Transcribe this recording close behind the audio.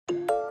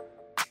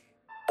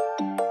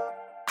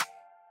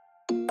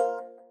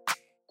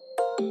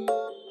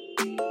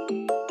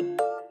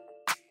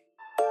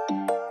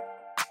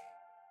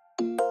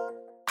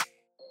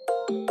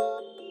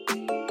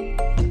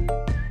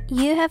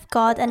have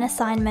got an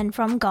assignment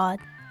from God,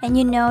 and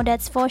you know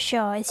that's for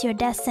sure it's your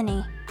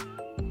destiny.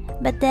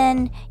 But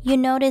then you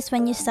notice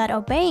when you start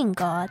obeying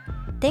God,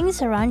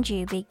 things around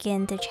you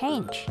begin to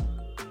change.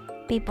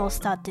 People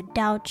start to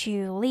doubt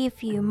you,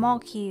 leave you,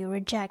 mock you,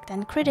 reject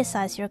and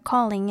criticize your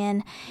calling,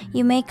 and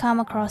you may come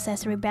across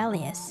as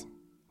rebellious.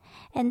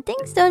 And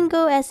things don't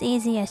go as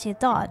easy as you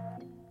thought.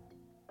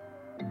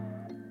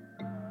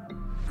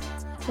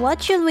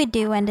 What should we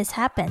do when this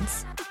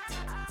happens?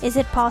 Is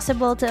it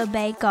possible to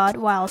obey God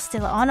while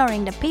still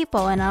honoring the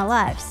people in our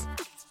lives?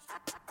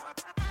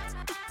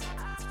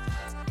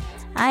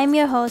 I'm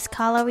your host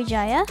Kala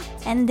Wijaya,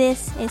 and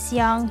this is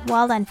Young,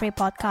 Wild and Free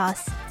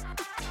Podcast.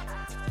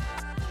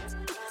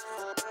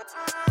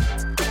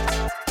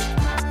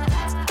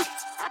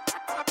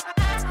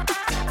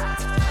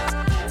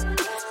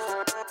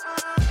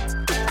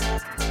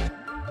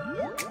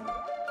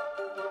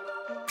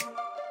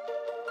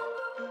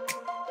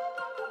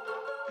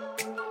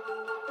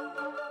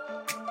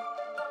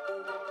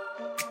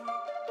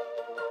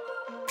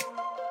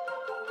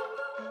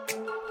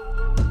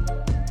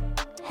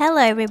 Hello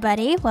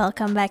everybody,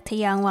 welcome back to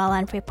Young, Wild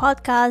and Free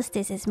Podcast.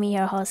 This is me,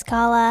 your host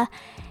Kala,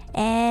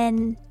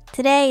 and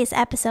today is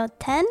episode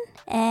 10,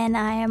 and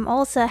I am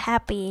also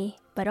happy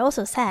but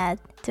also sad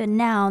to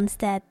announce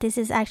that this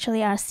is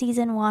actually our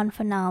season 1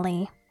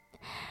 finale.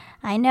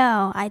 I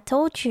know, I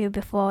told you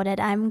before that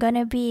I'm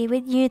gonna be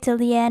with you till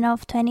the end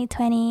of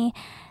 2020,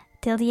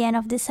 till the end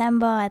of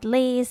December at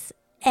least,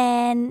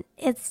 and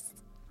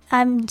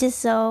I'm just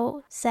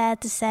so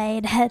sad to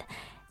say that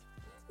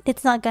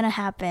it's not gonna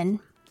happen.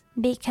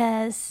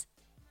 Because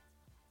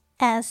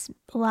as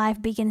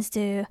life begins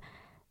to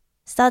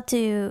start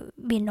to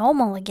be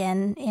normal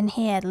again in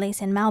here, at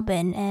least in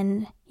Melbourne,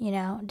 and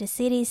the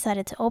city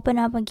started to open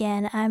up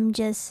again,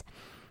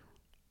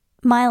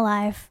 my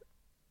life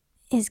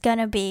is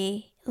gonna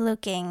be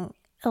looking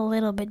a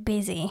little bit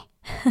busy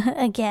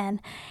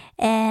again.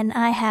 And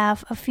I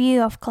have a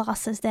few of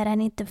classes that I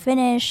need to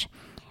finish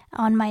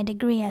on my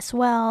degree as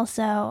well,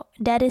 so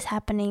that is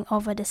happening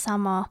over the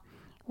summer,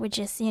 which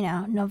is,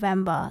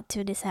 November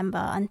to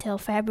December until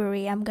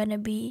February. I'm gonna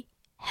be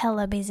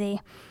hella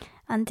busy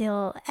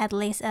until at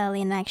least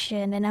early next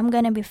year, and then I'm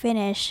gonna be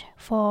finished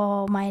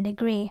for my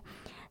degree.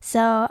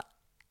 So,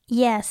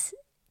 yes,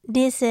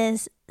 this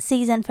is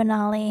season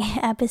finale,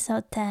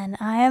 episode 10.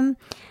 I am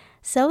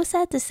so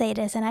sad to say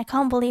this, and I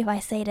can't believe I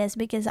say this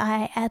because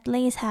I at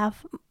least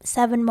have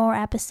 7 more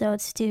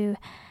episodes to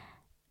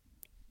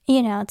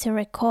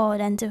record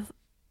and to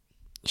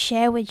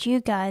share with you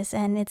guys,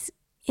 and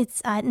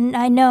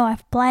I know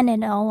I've planned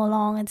it all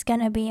along. It's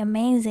gonna be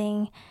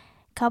amazing,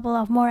 couple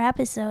of more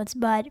episodes,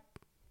 but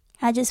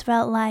I just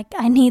felt like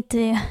I need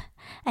to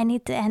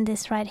end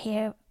this right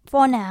here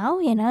for now,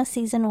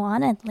 season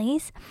 1 at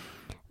least,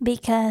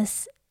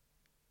 because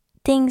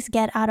things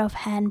get out of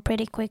hand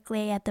pretty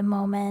quickly at the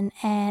moment,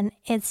 and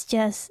there's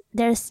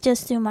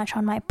just too much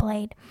on my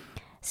plate.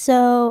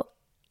 So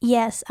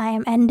yes, I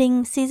am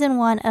ending season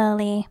 1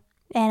 early,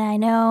 and I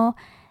know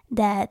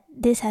that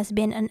this has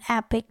been an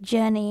epic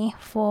journey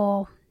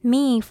for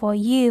me, for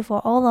you, for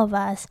all of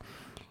us.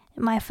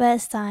 My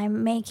first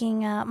time making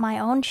my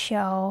own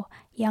show,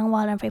 Young,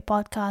 Wild and Free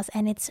Podcast,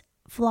 and it's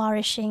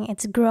flourishing,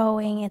 it's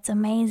growing, it's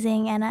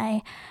amazing, and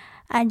I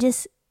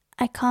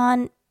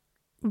can't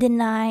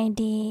deny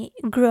the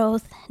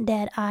growth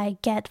that I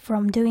get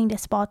from doing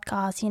this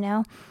podcast.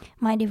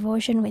 My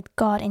devotion with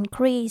God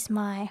increased,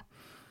 my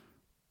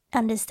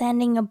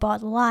understanding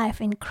about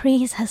life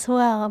increase as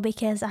well,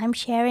 because I'm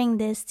sharing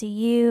this to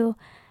you,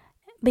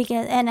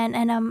 because and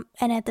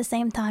at the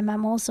same time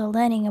I'm also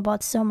learning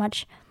about so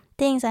much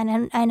things,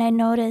 and I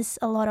notice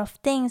a lot of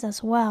things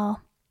as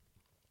well,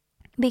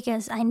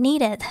 because I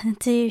needed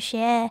to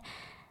share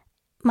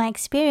my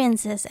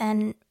experiences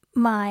and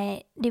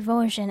my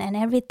devotion and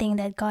everything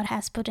that God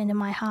has put into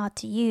my heart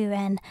to you.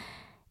 And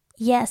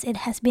yes, it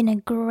has been a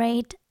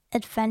great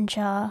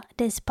adventure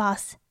this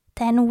past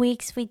 10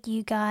 weeks with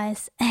you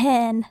guys,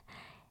 and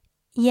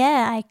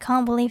yeah, I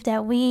can't believe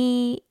that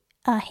we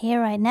are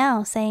here right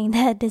now saying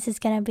that this is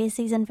gonna be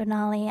season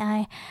finale.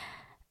 I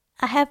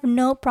have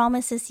no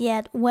promises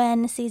yet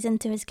when season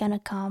 2 is gonna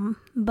come,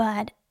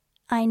 but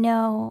I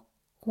know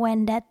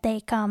when that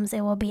day comes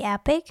it will be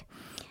epic.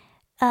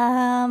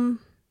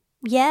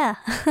 Yeah,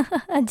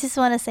 I just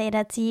want to say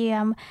that to you.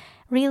 I'm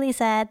really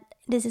sad.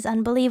 This is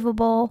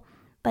unbelievable,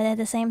 but at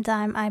the same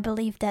time I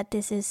believe that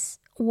this is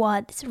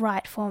what's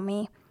right for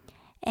me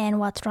and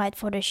what's right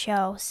for the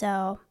show.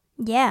 So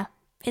yeah,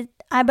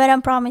 I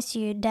promise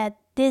you that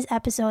this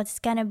episode is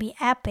gonna be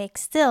epic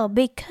still,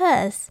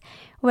 because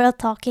we're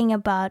talking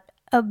about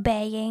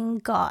obeying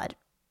God,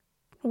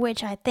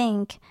 which I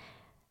think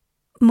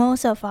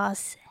most of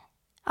us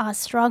are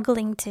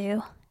struggling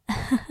to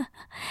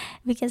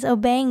because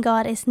obeying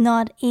God is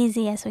not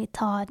easy as we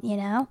thought,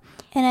 and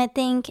I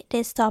think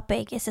this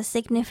topic is a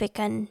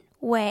significant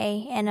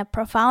way and a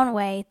profound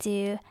way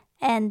to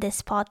end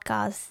this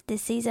podcast,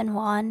 this season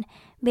 1,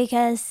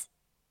 because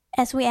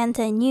as we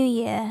enter a new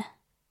year,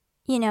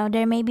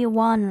 There may be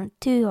one or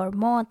two or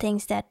more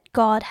things that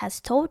God has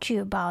told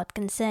you about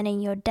concerning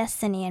your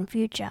destiny and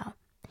future.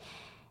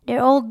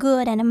 They're all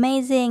good and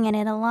amazing, and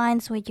it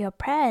aligns with your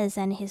prayers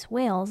and His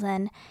wills,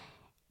 and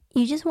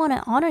you just want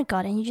to honor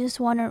God, and you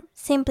just want to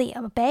simply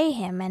obey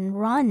Him and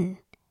run,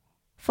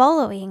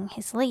 following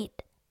His lead.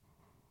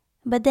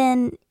 But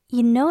then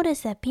you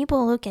notice that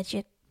people look at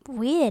you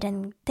weird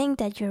and think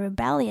that you're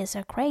rebellious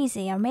or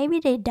crazy, or maybe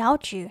they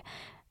doubt you.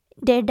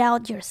 They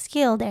doubt your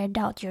skill, they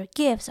doubt your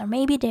gifts, or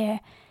maybe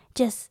they're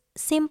just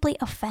simply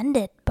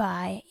offended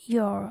by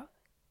your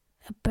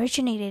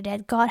opportunity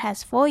that God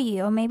has for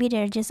you, or maybe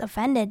they're just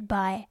offended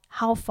by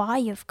how far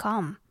you've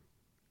come.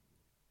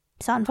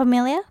 Sound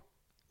familiar?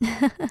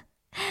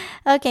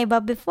 Okay,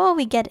 but before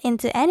we get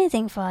into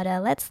anything further,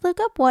 let's look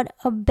up what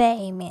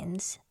obey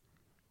means.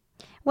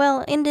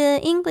 Well, in the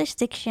English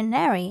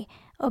dictionary,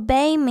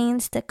 obey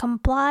means to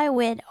comply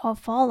with or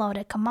follow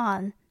the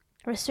command,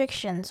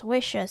 restrictions,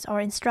 wishes,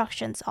 or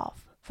instructions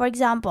of. For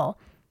example,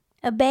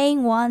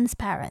 obeying one's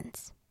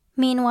parents.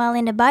 Meanwhile,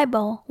 in the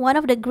Bible, one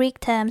of the Greek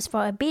terms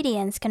for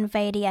obedience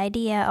convey the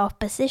idea of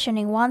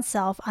positioning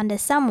oneself under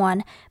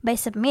someone by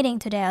submitting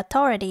to their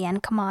authority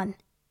and command.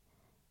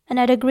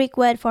 Another Greek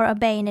word for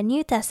obey in the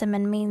New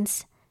Testament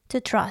means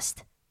to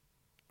trust.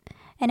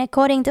 And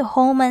according to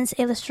Holman's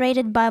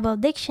Illustrated Bible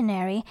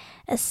Dictionary,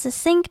 a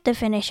succinct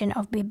definition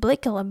of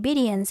biblical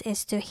obedience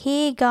is to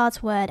hear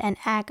God's word and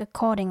act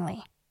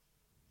accordingly.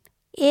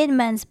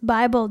 Eadman's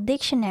Bible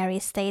Dictionary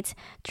states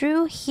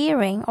true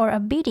hearing or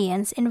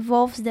obedience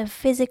involves the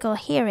physical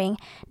hearing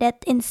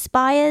that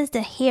inspires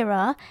the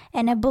hearer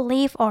and a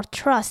belief or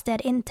trust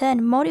that in turn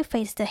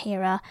motivates the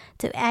hearer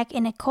to act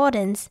in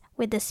accordance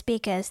with the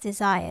speaker's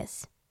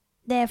desires.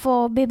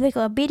 Therefore,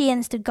 biblical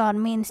obedience to God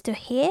means to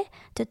hear,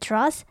 to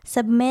trust,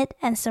 submit,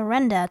 and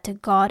surrender to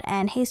God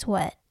and His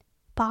Word.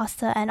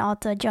 Pastor and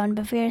author John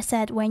Bevere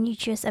said, when you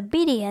choose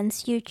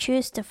obedience, you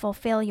choose to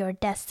fulfill your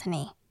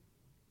destiny.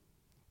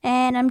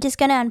 And I'm just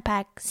going to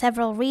unpack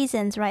several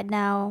reasons right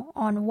now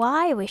on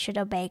why we should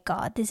obey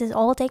God. This is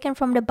all taken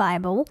from the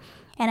Bible,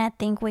 and I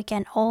think we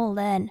can all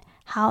learn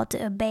how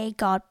to obey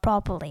God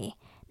properly.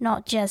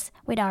 Not just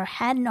with our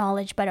head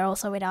knowledge, but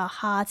also with our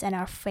hearts and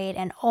our faith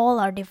and all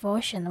our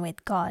devotion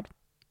with God.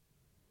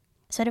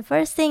 So the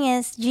first thing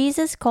is,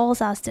 Jesus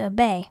calls us to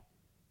obey.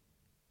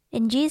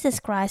 In Jesus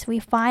Christ, we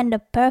find the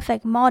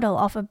perfect model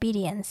of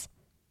obedience.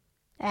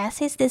 As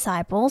His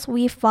disciples,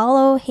 we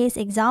follow His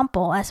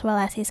example as well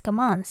as His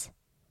commands.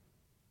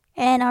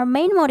 And our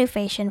main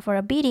motivation for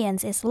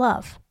obedience is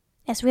love.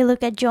 As we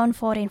look at John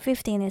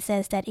 14:15, it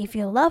says that if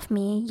you love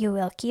me, you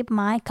will keep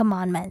my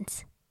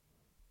commandments.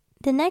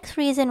 The next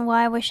reason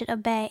why we should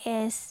obey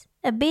is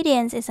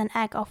obedience is an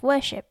act of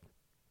worship.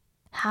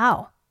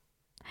 How?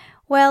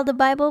 Well, the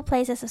Bible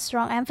places a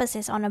strong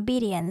emphasis on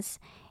obedience.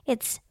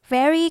 It's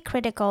very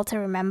critical to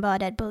remember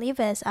that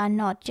believers are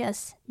not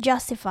just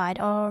justified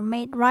or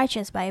made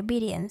righteous by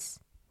obedience.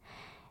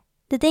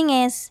 The thing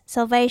is,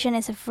 salvation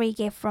is a free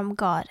gift from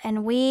God,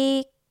 and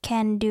we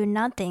can do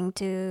nothing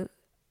to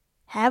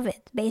have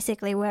it.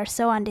 Basically, we're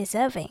so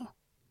undeserving.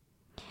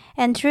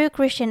 And true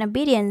Christian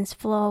obedience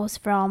flows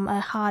from a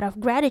heart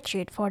of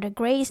gratitude for the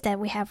grace that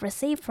we have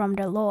received from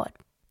the Lord.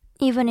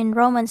 Even in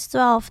Romans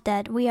 12,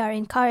 that we are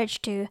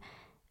encouraged to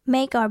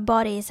make our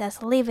bodies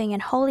as living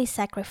and holy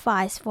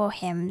sacrifice for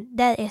Him.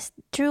 That is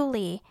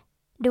truly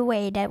the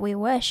way that we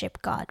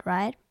worship God,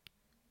 right?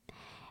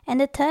 And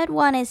the third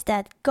one is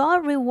that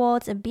God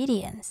rewards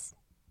obedience.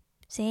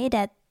 See,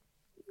 that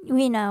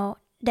we know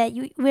that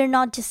we're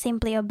not just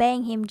simply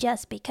obeying Him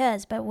just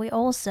because, but we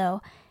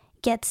also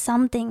get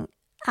something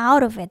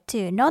out of it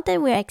too. Not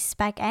that we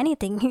expect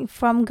anything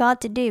from God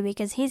to do,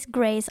 because His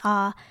grace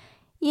are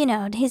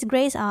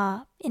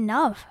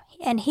enough,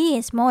 and He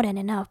is more than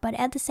enough. But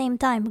at the same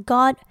time,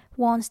 God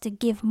wants to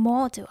give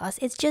more to us.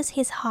 It's just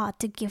His heart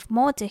to give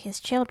more to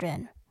His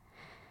children.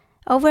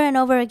 Over and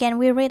over again,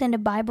 we read in the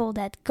Bible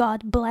that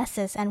God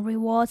blesses and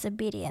rewards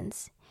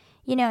obedience.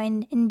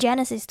 In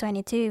Genesis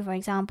 22, for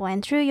example,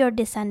 and through your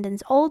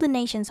descendants, all the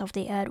nations of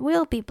the earth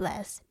will be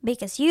blessed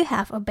because you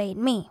have obeyed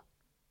me.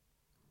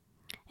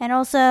 And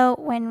also,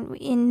 when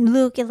in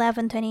Luke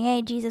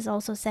 11:28, Jesus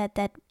also said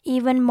that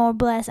even more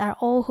blessed are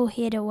all who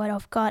hear the word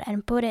of God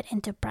and put it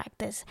into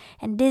practice.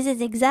 And this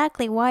is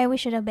exactly why we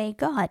should obey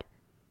God.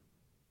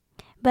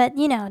 But,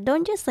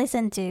 don't just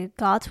listen to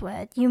God's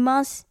word. You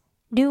must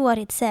do what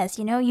it says.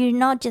 You're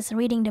not just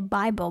reading the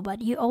Bible,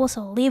 but you're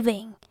also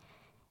living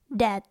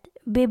that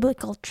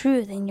biblical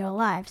truth in your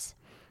lives.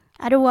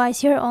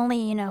 Otherwise, you're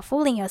only,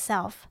 fooling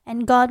yourself.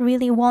 And God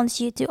really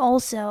wants you to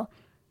also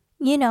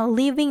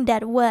living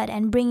that word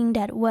and bringing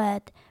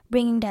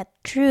that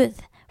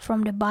truth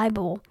from the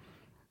Bible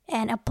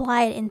and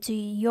apply it into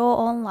your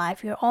own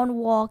life, your own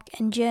walk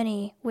and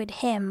journey with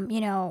Him,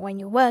 when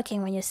you're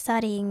working, when you're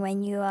studying,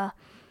 when you are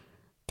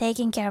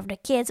taking care of the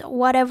kids,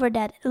 whatever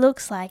that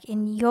looks like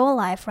in your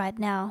life right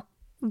now.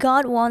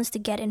 God wants to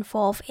get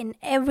involved in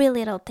every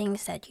little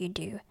things that you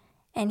do.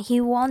 And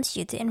He wants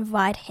you to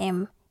invite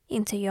Him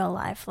into your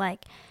life.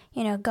 Like,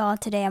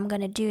 God, today I'm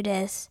going to do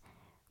this.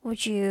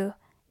 Would you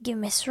give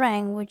me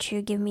strength? Would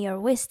you give me your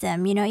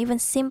wisdom? Even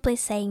simply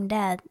saying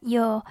that,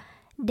 your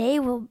day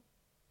will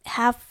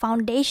have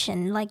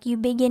foundation. Like, you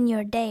begin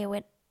your day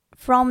with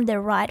from the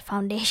right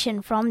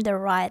foundation, from the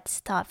right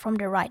start, from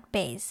the right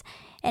base.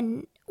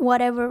 And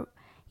whatever,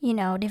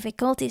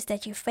 difficulties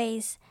that you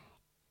face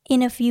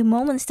in a few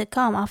moments to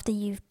come after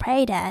you've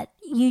prayed that,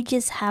 you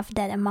just have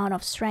that amount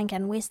of strength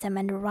and wisdom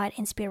and the right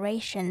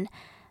inspiration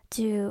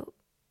to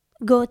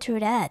go through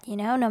that,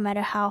 no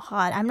matter how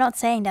hard. I'm not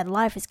saying that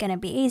life is gonna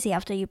be easy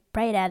after you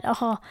pray that.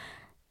 Oh,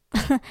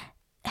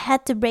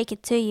 had to break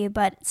it to you,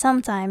 but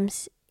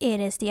sometimes it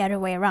is the other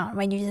way around.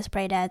 When you just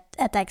pray that,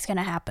 attack's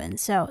gonna happen.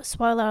 So,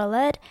 spoiler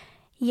alert,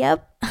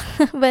 yep.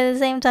 But at the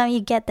same time, you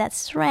get that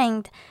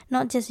strength,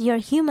 not just your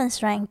human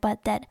strength,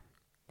 but that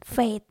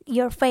faith,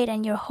 your faith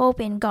and your hope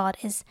in God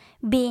is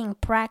being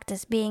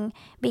practiced, being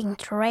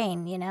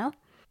trained.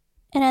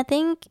 And I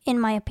think, in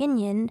my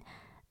opinion,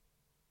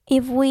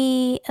 if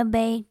we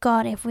obey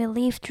God, if we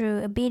live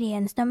through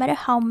obedience, no matter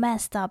how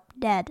messed up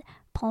that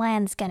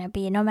plan's gonna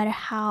be, no matter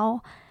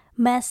how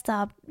messed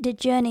up the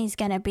journey is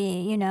gonna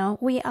be,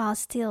 we are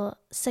still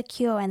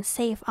secure and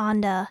safe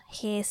under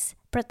His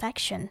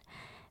protection.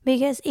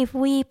 Because if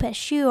we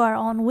pursue our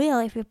own will,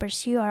 if we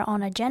pursue our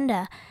own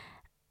agenda,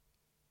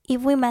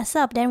 if we mess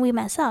up, then we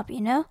mess up,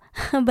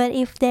 But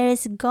if there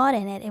is God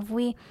in it, if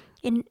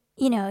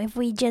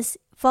we just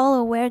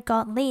follow where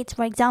God leads,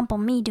 for example,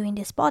 me doing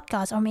this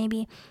podcast, or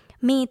maybe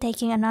me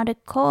taking another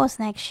course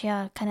next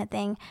year, kind of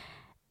thing.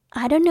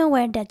 I don't know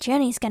where that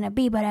journey is gonna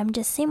be, but I'm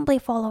just simply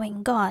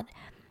following God.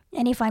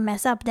 And if I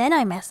mess up, then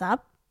I mess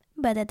up.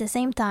 But at the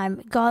same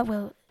time, God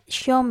will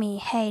show me,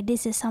 hey,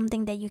 this is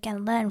something that you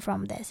can learn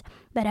from this.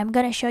 But I'm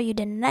gonna show you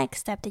the next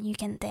step that you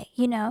can take.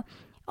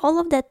 All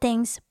of that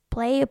things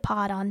play a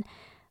part on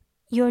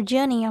your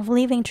journey of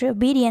living through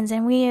obedience,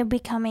 and we are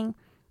becoming,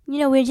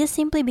 we're just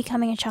simply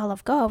becoming a child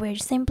of God. We're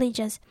simply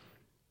just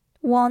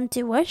want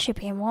to worship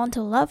Him, want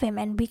to love Him,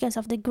 and because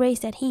of the grace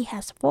that He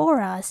has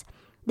for us,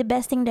 the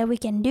best thing that we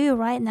can do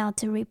right now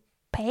to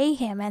repay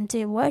Him and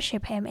to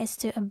worship Him is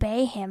to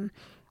obey Him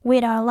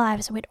with our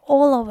lives, with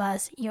all of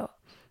us, your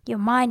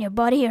mind, your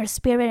body, your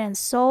spirit and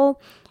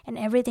soul, and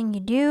everything you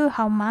do,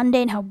 how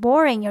mundane, how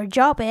boring your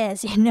job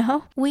is,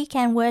 we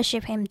can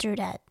worship Him through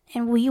that.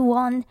 And we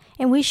want,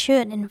 and we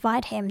should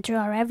invite Him through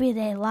our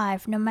everyday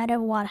life, no matter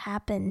what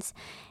happens.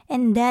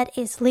 And that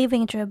is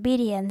living through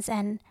obedience.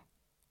 And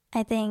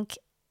I think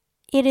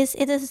it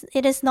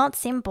is not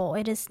simple.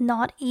 It is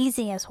not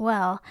easy as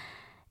well.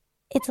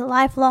 It's a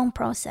lifelong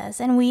process,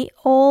 and we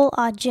all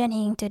are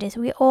journeying to this.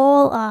 We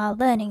all are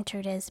learning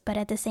through this. But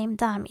at the same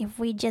time, if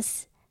we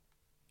just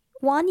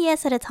one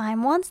yes at a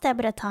time, one step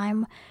at a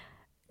time,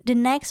 the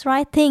next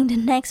right thing, the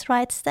next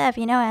right step,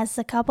 as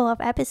a couple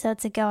of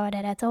episodes ago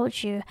that I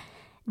told you,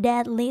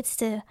 that leads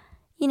to,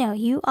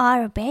 you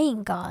are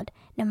obeying God,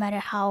 no matter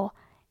how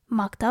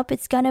mucked up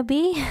it's gonna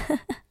be.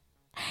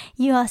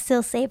 You are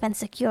still safe and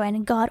secure,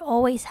 and God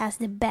always has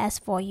the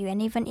best for you. And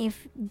even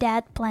if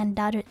that plan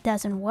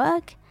doesn't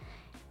work,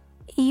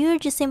 you're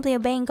just simply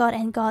obeying God,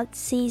 and God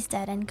sees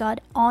that, and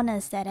God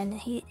honors that, and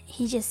He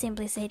just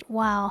simply said,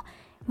 wow,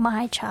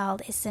 my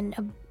child is an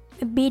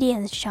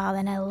obedience child,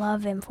 and I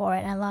love him for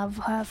it, I love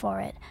her for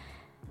it.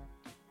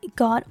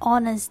 God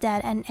honors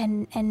that,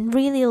 and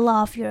really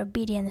love your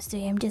obedience to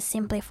Him, just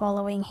simply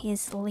following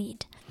His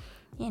lead.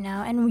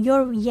 And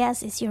your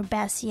yes is your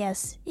best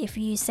yes if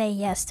you say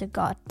yes to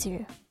God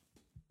too.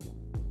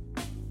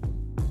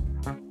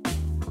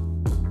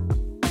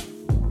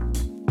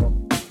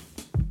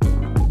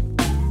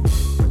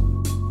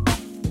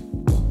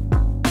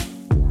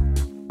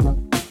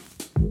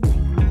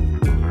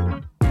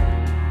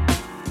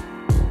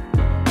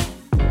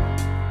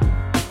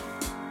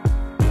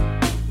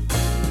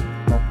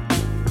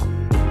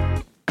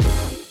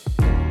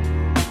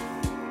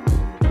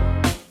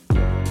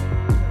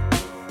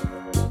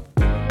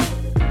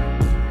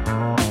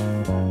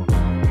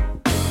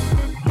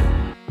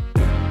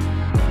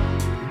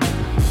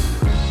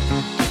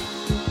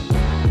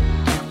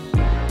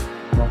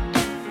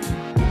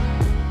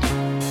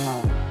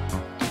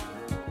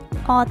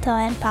 Author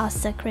and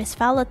pastor Chris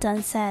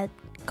Falloton said,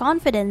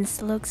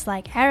 "Confidence looks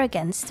like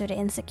arrogance to the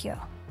insecure."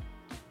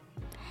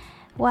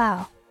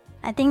 Wow,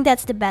 I think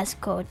that's the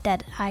best quote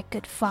that I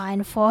could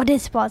find for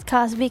this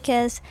podcast,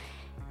 because,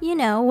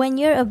 when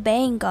you're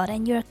obeying God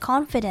and you're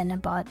confident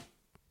about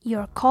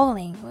your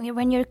calling,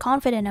 when you're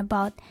confident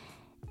about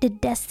the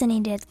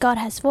destiny that God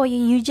has for you,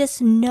 you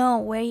just know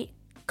where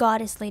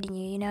God is leading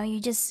you, you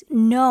just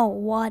know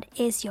what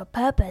is your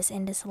purpose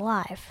in this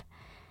life.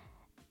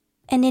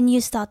 And then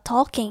you start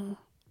talking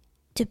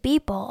to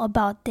people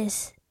about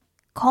this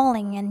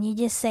calling, and you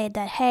just say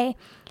that, hey,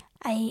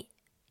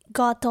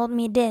 God told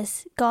me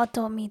this. God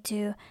told me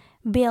to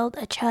build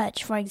a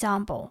church, for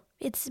example.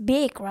 It's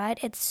big, right?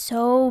 It's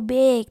so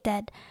big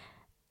that,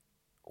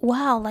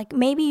 wow, like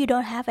maybe you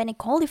don't have any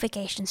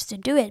qualifications to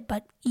do it,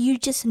 but you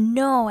just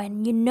know,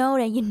 and you know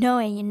that you know,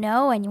 and you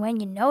know, and when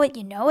you know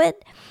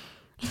it,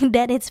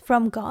 that it's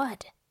from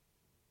God.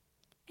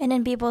 And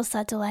then people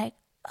start to like,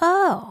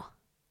 oh,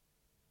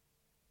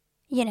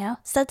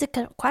 start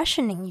to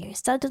questioning you,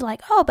 start to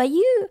like, oh, but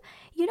you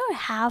don't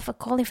have a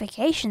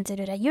qualification to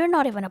do that. You're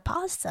not even a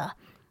pastor.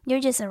 You're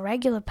just a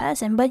regular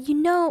person. But you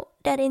know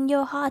that in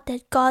your heart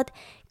that God,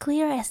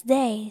 clear as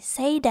day,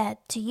 say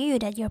that to you,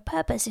 that your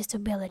purpose is to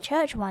build a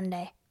church one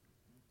day.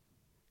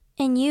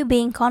 And you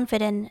being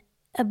confident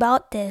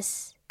about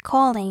this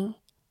calling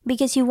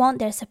because you want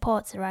their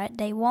support, right?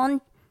 They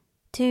want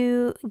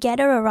to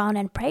gather around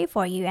and pray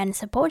for you and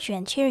support you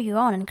and cheer you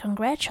on and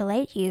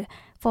congratulate you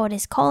for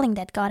this calling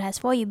that God has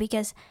for you.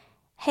 Because,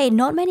 hey,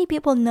 not many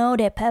people know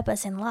their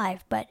purpose in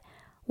life, but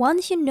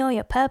once you know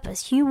your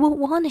purpose, you will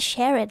want to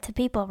share it to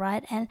people,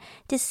 right? And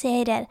just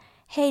say that,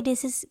 hey,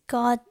 this is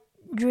God's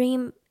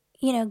dream.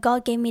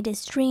 God gave me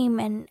this dream,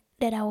 and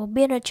that I will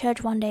build a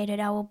church one day, that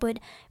I will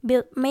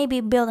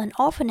build an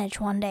orphanage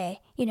one day.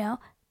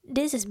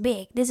 This is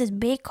big. This is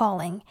big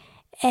calling.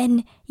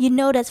 And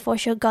that's for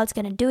sure God's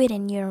going to do it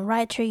in you and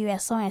right through you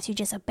as long as you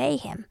just obey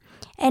Him.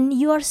 And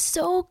you are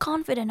so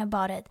confident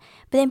about it.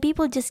 But then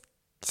people just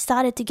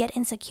started to get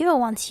insecure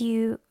once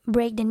you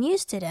break the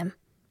news to them.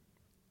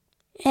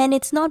 And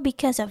it's not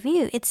because of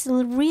you. It's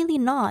really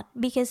not.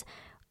 Because,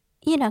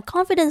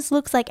 confidence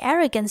looks like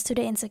arrogance to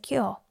the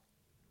insecure.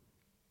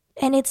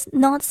 And it's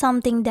not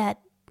something that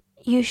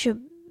you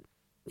should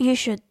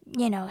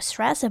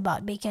stress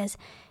about, because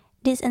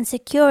this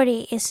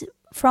insecurity is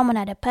from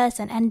another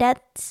person, and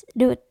that's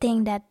the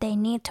thing that they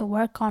need to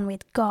work on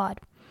with God.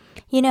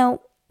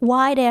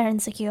 Why they're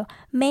insecure?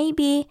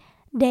 Maybe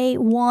they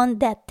want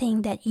that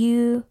thing that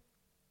you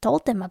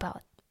told them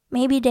about.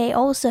 Maybe they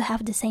also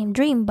have the same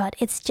dream, but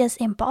it's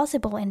just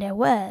impossible in their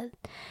world.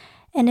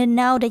 And then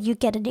now that you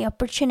get the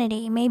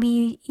opportunity,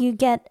 maybe you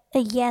get a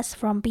yes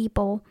from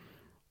people.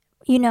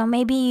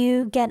 Maybe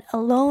you get a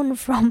loan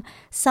from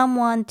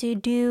someone to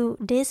do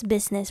this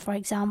business, for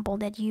example,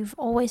 that you've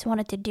always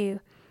wanted to do.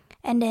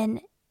 And then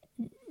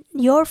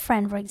your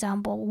friend, for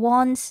example,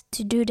 wants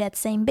to do that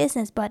same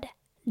business but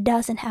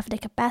doesn't have the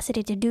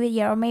capacity to do it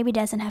yet, or maybe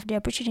doesn't have the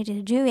opportunity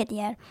to do it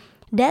yet.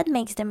 That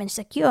makes them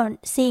insecure,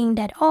 seeing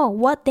that,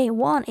 what they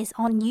want is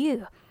on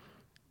you.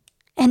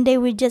 And they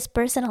will just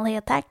personally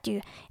attack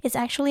you. It's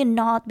actually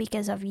not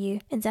because of you.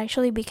 It's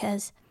actually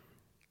because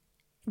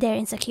their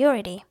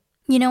insecurity.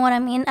 You know what I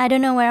mean? I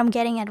don't know where I'm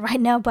getting at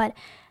right now, but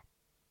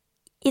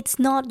it's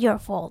not your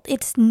fault.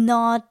 It's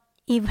not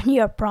even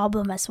your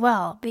problem as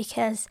well,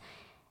 because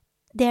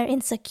their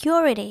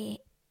insecurity,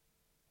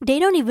 they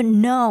don't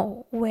even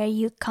know where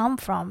you come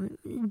from.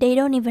 They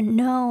don't even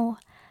know.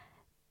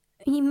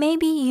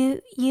 Maybe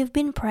you've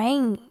been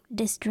praying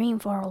this dream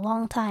for a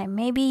long time.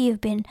 Maybe you've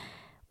been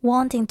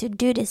wanting to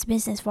do this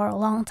business for a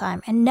long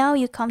time, and now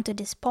you come to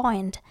this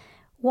point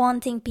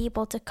wanting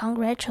people to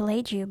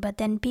congratulate you, but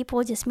then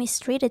people just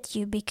mistreated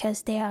you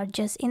because they are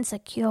just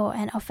insecure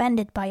and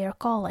offended by your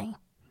calling.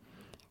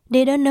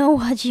 They don't know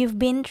what you've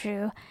been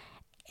through.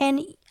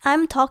 And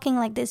I'm talking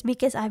like this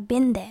because I've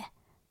been there.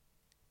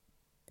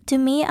 To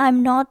me,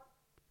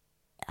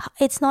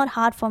 it's not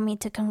hard for me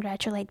to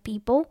congratulate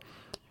people,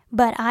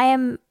 but I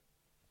am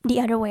the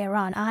other way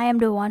around. I am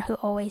the one who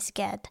always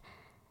get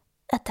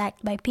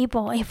attacked by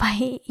people. If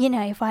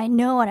I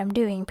know what I'm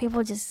doing,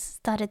 people just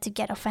started to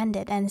get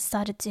offended and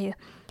started to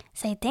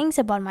say things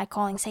about my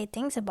calling, say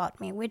things about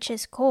me, which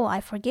is cool.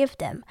 I forgive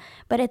them.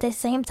 But at the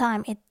same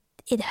time,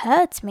 it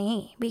hurts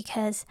me,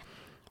 because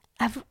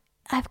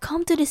I've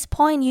come to this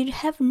point. You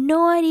have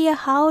no idea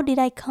how did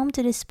I come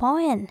to this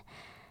point.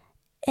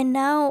 And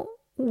now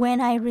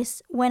when I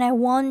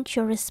want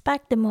your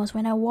respect the most,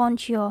 when I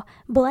want your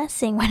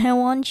blessing, when I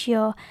want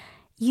you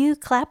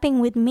clapping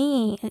with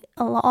me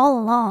all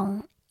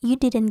along, you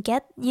didn't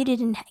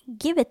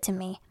give it to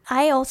me.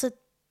 I also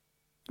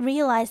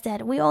realize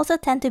that we also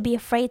tend to be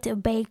afraid to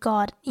obey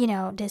God,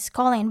 this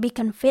calling, and be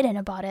confident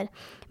about it,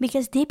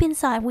 because deep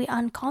inside we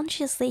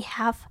unconsciously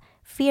have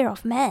fear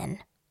of men.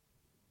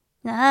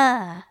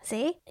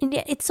 See?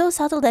 It's so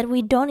subtle that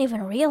we don't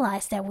even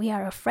realize that we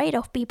are afraid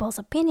of people's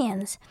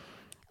opinions.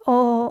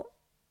 Or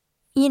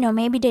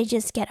maybe they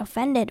just get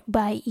offended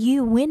by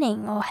you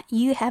winning, or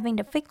you having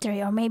the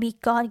victory, or maybe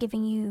God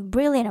giving you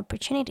brilliant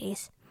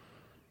opportunities.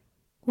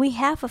 We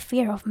have a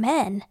fear of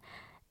men,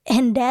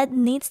 and that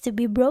needs to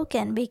be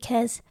broken,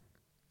 because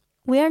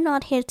we're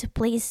not here to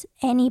please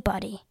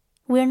anybody.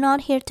 We're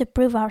not here to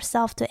prove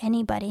ourselves to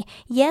anybody.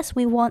 Yes,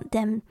 we want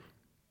them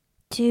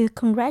to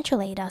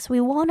congratulate us. We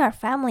want our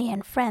family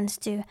and friends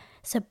to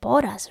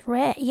support us.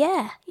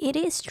 Yeah, it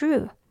is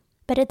true.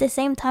 But at the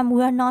same time,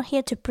 we are not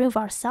here to prove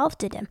ourselves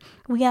to them.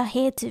 We are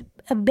here to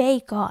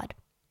obey God.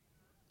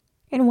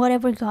 And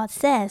whatever God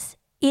says,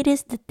 it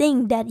is the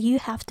thing that you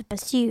have to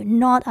pursue,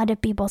 not other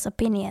people's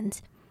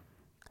opinions.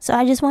 So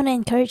I just want to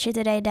encourage you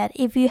today that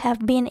if you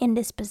have been in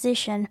this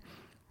position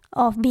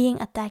of being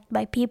attacked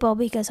by people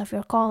because of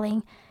your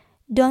calling,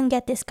 don't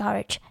get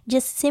discouraged.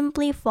 Just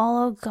simply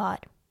follow God.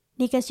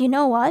 Because you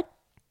know what?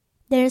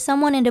 There is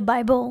someone in the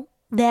Bible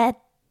that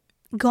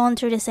gone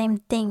through the same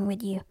thing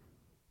with you.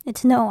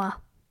 It's Noah.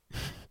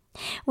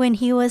 When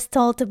he was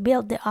told to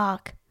build the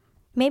ark.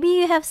 Maybe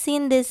you have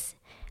seen this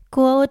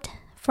quote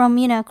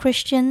from,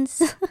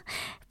 Christians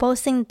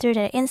posting through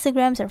their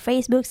Instagrams or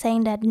Facebook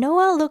saying that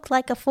Noah looked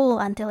like a fool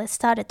until it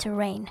started to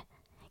rain.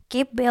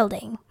 Keep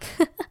building.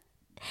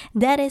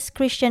 That is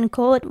Christian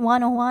code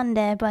 101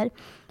 there, but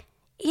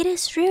it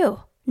is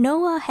true.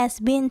 Noah has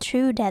been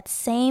through that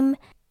same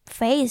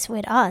phase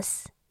with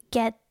us,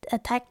 get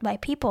attacked by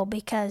people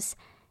because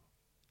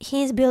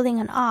he's building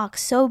an ark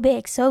so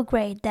big, so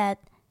great that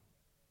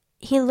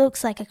he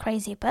looks like a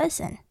crazy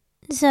person.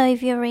 So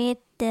if you read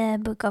the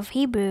book of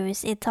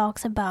Hebrews, it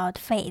talks about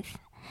faith.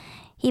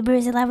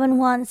 Hebrews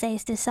 11:1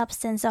 says the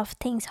substance of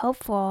things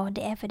hoped for,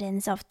 the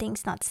evidence of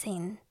things not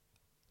seen.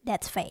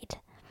 That's faith.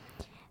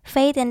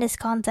 Faith in this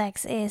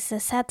context is a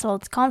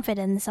settled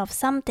confidence of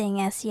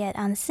something as yet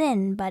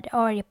unseen but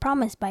already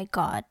promised by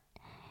God.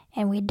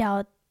 And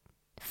without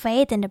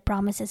faith in the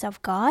promises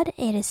of God,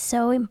 it is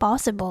so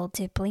impossible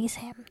to please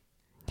Him.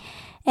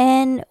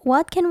 And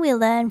what can we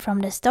learn from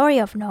the story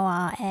of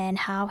Noah and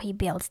how he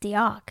builds the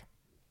ark?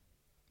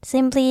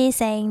 Simply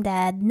saying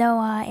that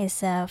Noah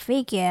is a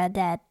figure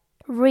that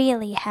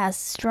really has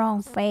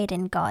strong faith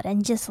in God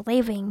and just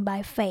living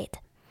by faith.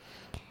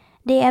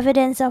 The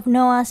evidence of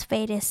Noah's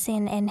faith is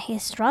seen in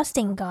his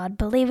trusting God,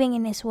 believing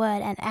in His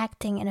word, and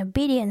acting in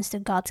obedience to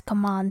God's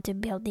command to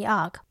build the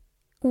ark.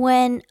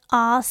 When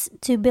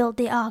asked to build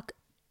the ark,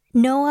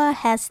 Noah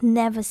has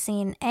never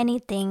seen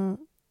anything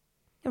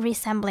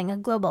resembling a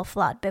global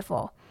flood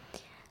before.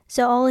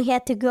 So all he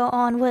had to go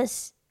on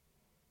was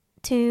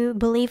to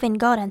believe in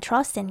God and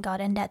trust in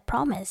God and that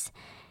promise.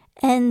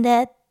 And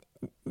that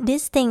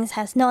these things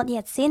has not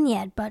yet seen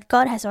yet, but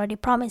God has already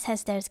promised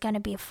us there's going to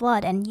be a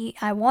flood and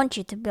I want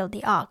you to build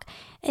the ark,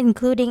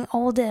 including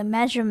all the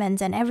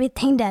measurements and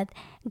everything that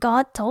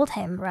God told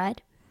him,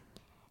 right?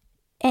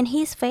 And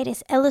his faith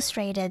is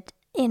illustrated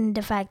in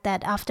the fact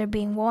that after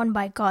being warned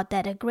by God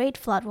that a great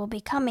flood will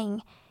be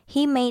coming,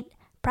 he made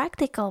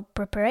practical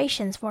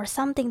preparations for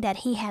something that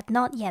he had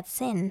not yet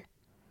seen.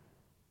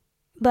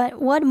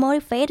 But what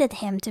motivated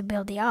him to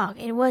build the ark?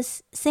 It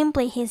was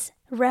simply his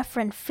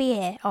reverent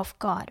fear of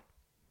God.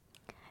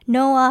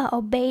 Noah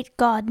obeyed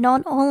God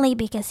not only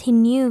because he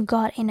knew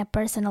God in a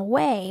personal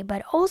way,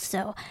 but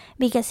also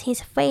because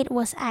his faith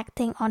was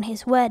acting on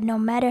His word no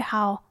matter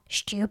how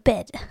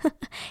stupid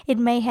it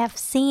may have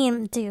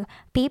seemed to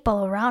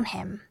people around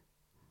him.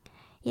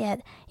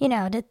 Yet,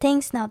 the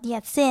things not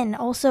yet seen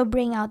also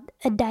bring out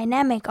a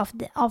dynamic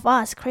of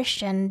us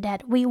Christian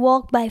that we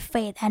walk by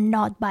faith and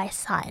not by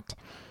sight.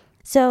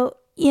 So,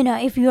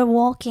 if you're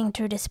walking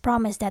through this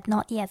promise that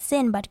not yet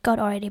seen, but God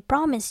already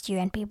promised you,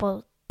 and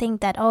people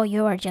think that, oh,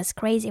 you are just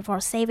crazy for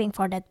saving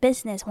for that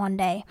business one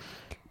day.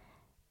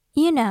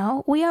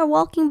 We are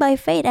walking by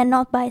faith and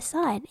not by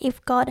sight.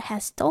 If God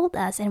has told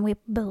us and we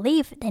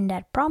believe in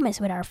that promise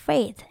with our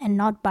faith and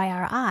not by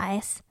our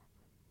eyes,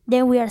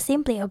 then we are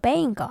simply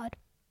obeying God.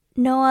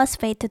 Noah's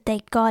faith to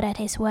take God at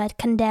His word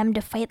condemned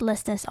the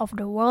faithlessness of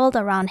the world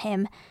around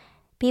him.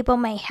 People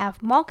may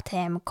have mocked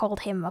him,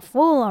 called him a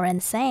fool or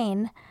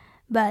insane,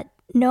 but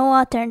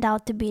Noah turned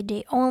out to be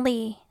the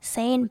only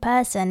sane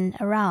person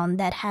around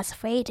that has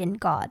faith in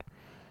God,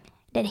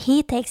 that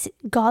he takes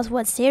God's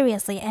word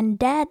seriously, and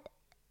that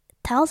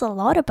tells a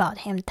lot about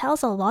him,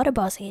 tells a lot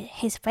about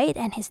his faith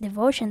and his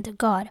devotion to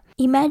God.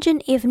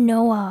 Imagine if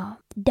Noah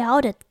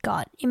doubted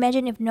God.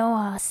 Imagine if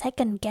Noah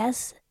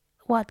second-guessed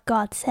what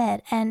God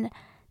said and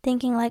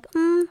thinking like,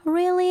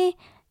 really?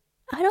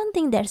 I don't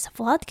think there's a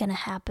flood gonna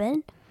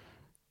happen.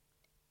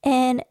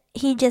 And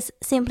he just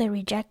simply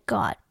reject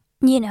God.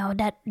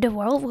 That the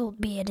world will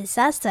be a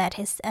disaster at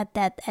his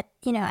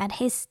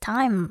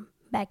time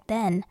back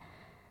then.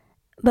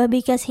 But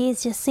because he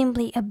is just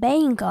simply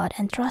obeying God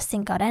and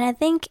trusting God. And I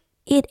think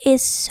it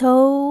is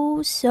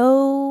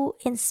so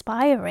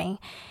inspiring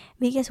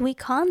because we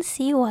can't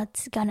see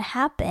what's gonna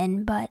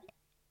happen, but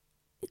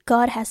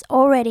God has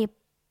already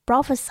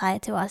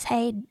prophesied to us,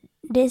 hey,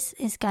 this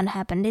is gonna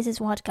happen, this is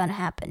what's gonna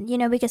happen.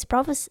 Because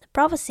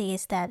prophecy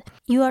is that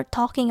you are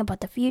talking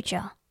about the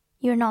future.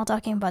 You're not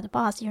talking about the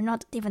past, you're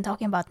not even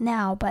talking about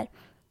now, but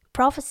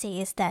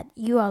prophecy is that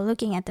you are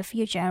looking at the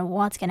future and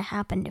what's gonna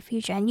happen in the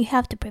future, and you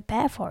have to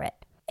prepare for it.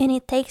 And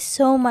it takes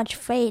so much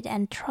faith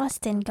and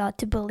trust in God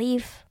to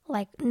believe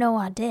like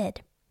Noah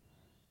did.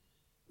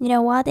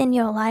 What in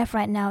your life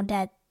right now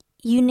that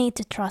you need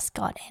to trust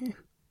God in?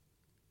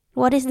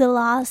 What is the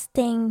last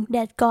thing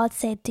that God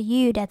said to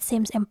you that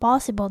seems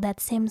impossible,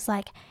 that seems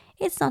like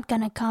it's not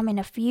gonna come in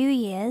a few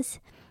years,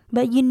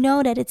 but you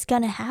know that it's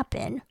gonna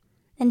happen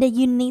and that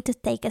you need to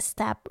take a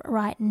step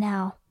right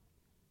now?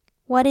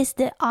 What is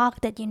the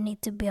ark that you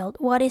need to build?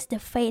 What is the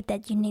faith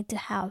that you need to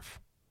have?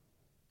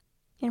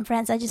 And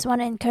friends, I just want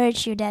to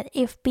encourage you that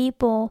if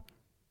people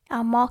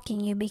are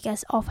mocking you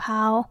because of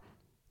how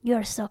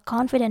you're so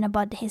confident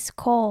about His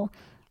call,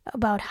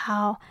 about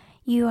how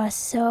you are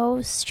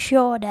so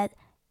sure that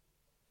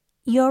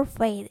your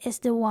faith is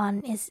the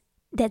one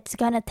that's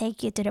gonna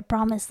take you to the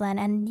promised land,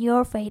 and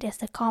your faith is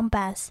the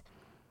compass,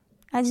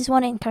 I just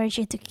want to encourage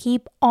you to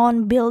keep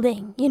on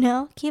building,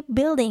 keep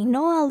building.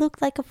 Noah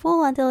looked like a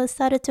fool until it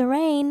started to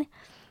rain.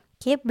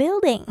 Keep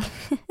building.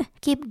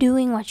 Keep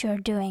doing what you're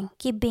doing.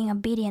 Keep being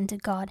obedient to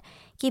God.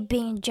 Keep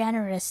being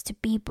generous to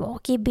people.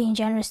 Keep being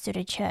generous to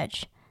the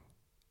church.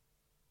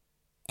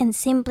 And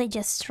simply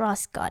just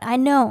trust God. I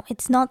know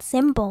it's not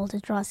simple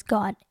to trust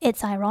God.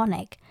 It's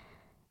ironic.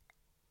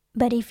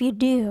 But if you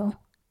do,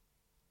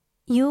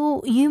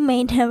 you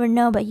may never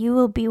know, but you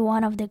will be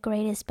one of the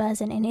greatest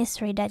person in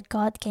history that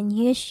God can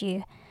use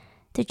you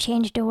to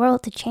change the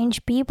world, to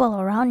change people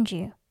around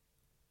you.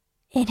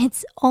 And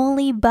it's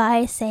only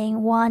by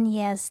saying one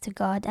yes to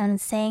God and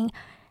saying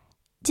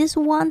just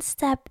one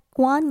step,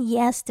 one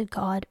yes to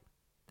God,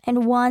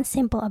 and one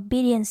simple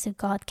obedience to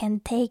God can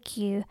take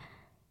you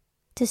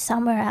to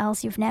somewhere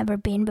else you've never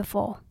been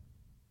before.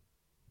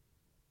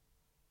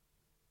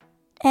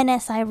 And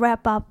as I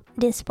wrap up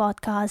this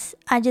podcast,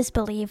 I just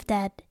believe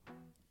that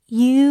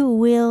you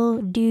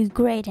will do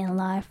great in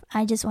life.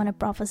 I just want to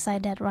prophesy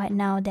that right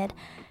now, that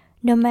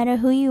no matter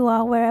who you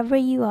are, wherever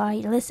you are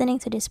listening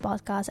to this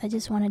podcast, I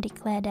just want to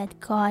declare that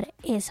God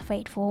is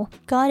faithful.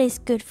 God is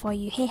good for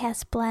you. He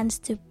has plans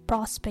to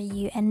prosper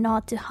you and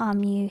not to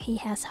harm you. He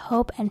has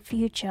hope and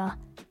future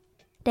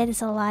that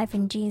is alive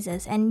in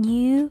Jesus. And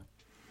you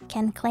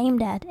can claim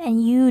that,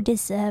 and you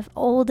deserve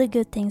all the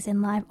good things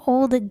in life,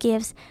 all the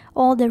gifts,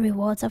 all the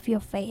rewards of your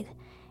faith.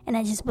 And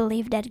I just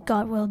believe that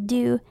God will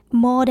do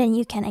more than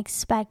you can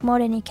expect, more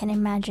than you can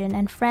imagine.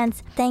 And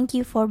friends, thank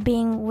you for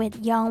being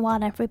with Young,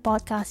 Wild and Free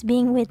Podcast,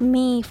 being with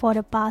me for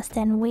the past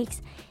 10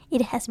 weeks.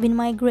 It has been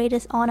my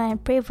greatest honor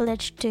and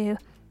privilege to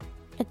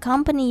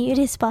accompany you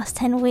this past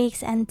 10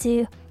 weeks and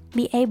to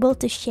be able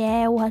to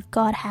share what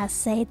God has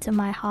said to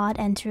my heart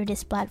and through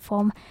this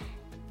platform.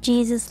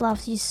 Jesus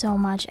loves you so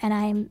much, and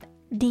I'm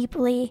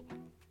deeply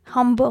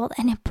humbled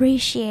and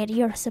appreciate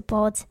your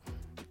support.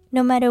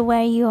 No matter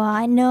where you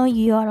are, I know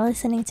you are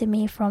listening to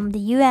me from the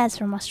US,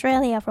 from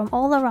Australia, from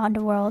all around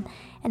the world.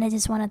 And I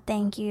just want to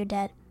thank you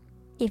that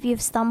if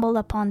you've stumbled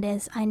upon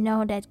this, I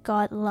know that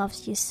God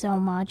loves you so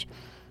much.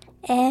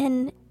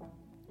 And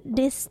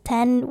this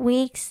 10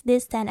 weeks,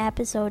 this 10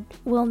 episode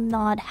will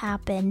not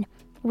happen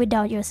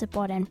without your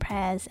support and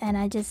prayers. And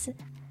I just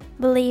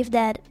believe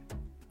that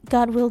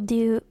God will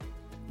do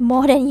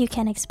more than you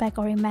can expect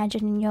or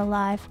imagine in your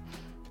life.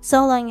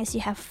 So long as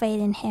you have faith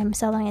in Him,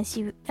 so long as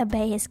you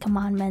obey His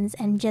commandments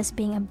and just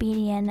being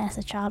obedient as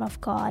a child of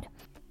God.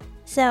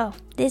 So,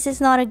 this is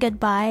not a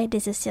goodbye,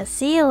 this is just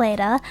see you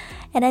later.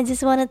 And I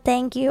just want to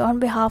thank you on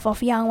behalf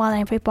of Young, Wild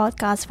and Free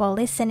Podcast for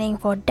listening,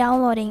 for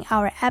downloading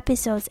our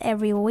episodes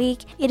every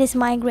week. It is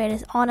my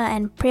greatest honor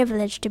and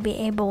privilege to be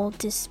able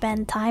to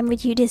spend time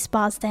with you this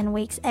past 10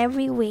 weeks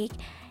every week.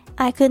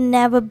 I could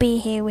never be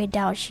here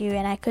without you,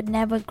 and I could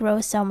never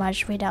grow so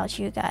much without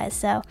you guys.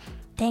 So,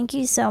 thank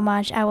you so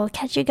much. I will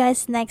catch you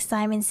guys next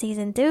time in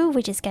season 2,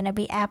 which is gonna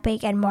be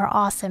epic and more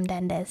awesome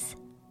than this.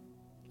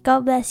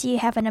 God bless you.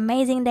 Have an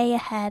amazing day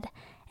ahead.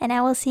 And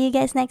I will see you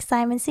guys next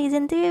time in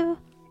season 2.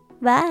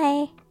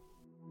 Bye.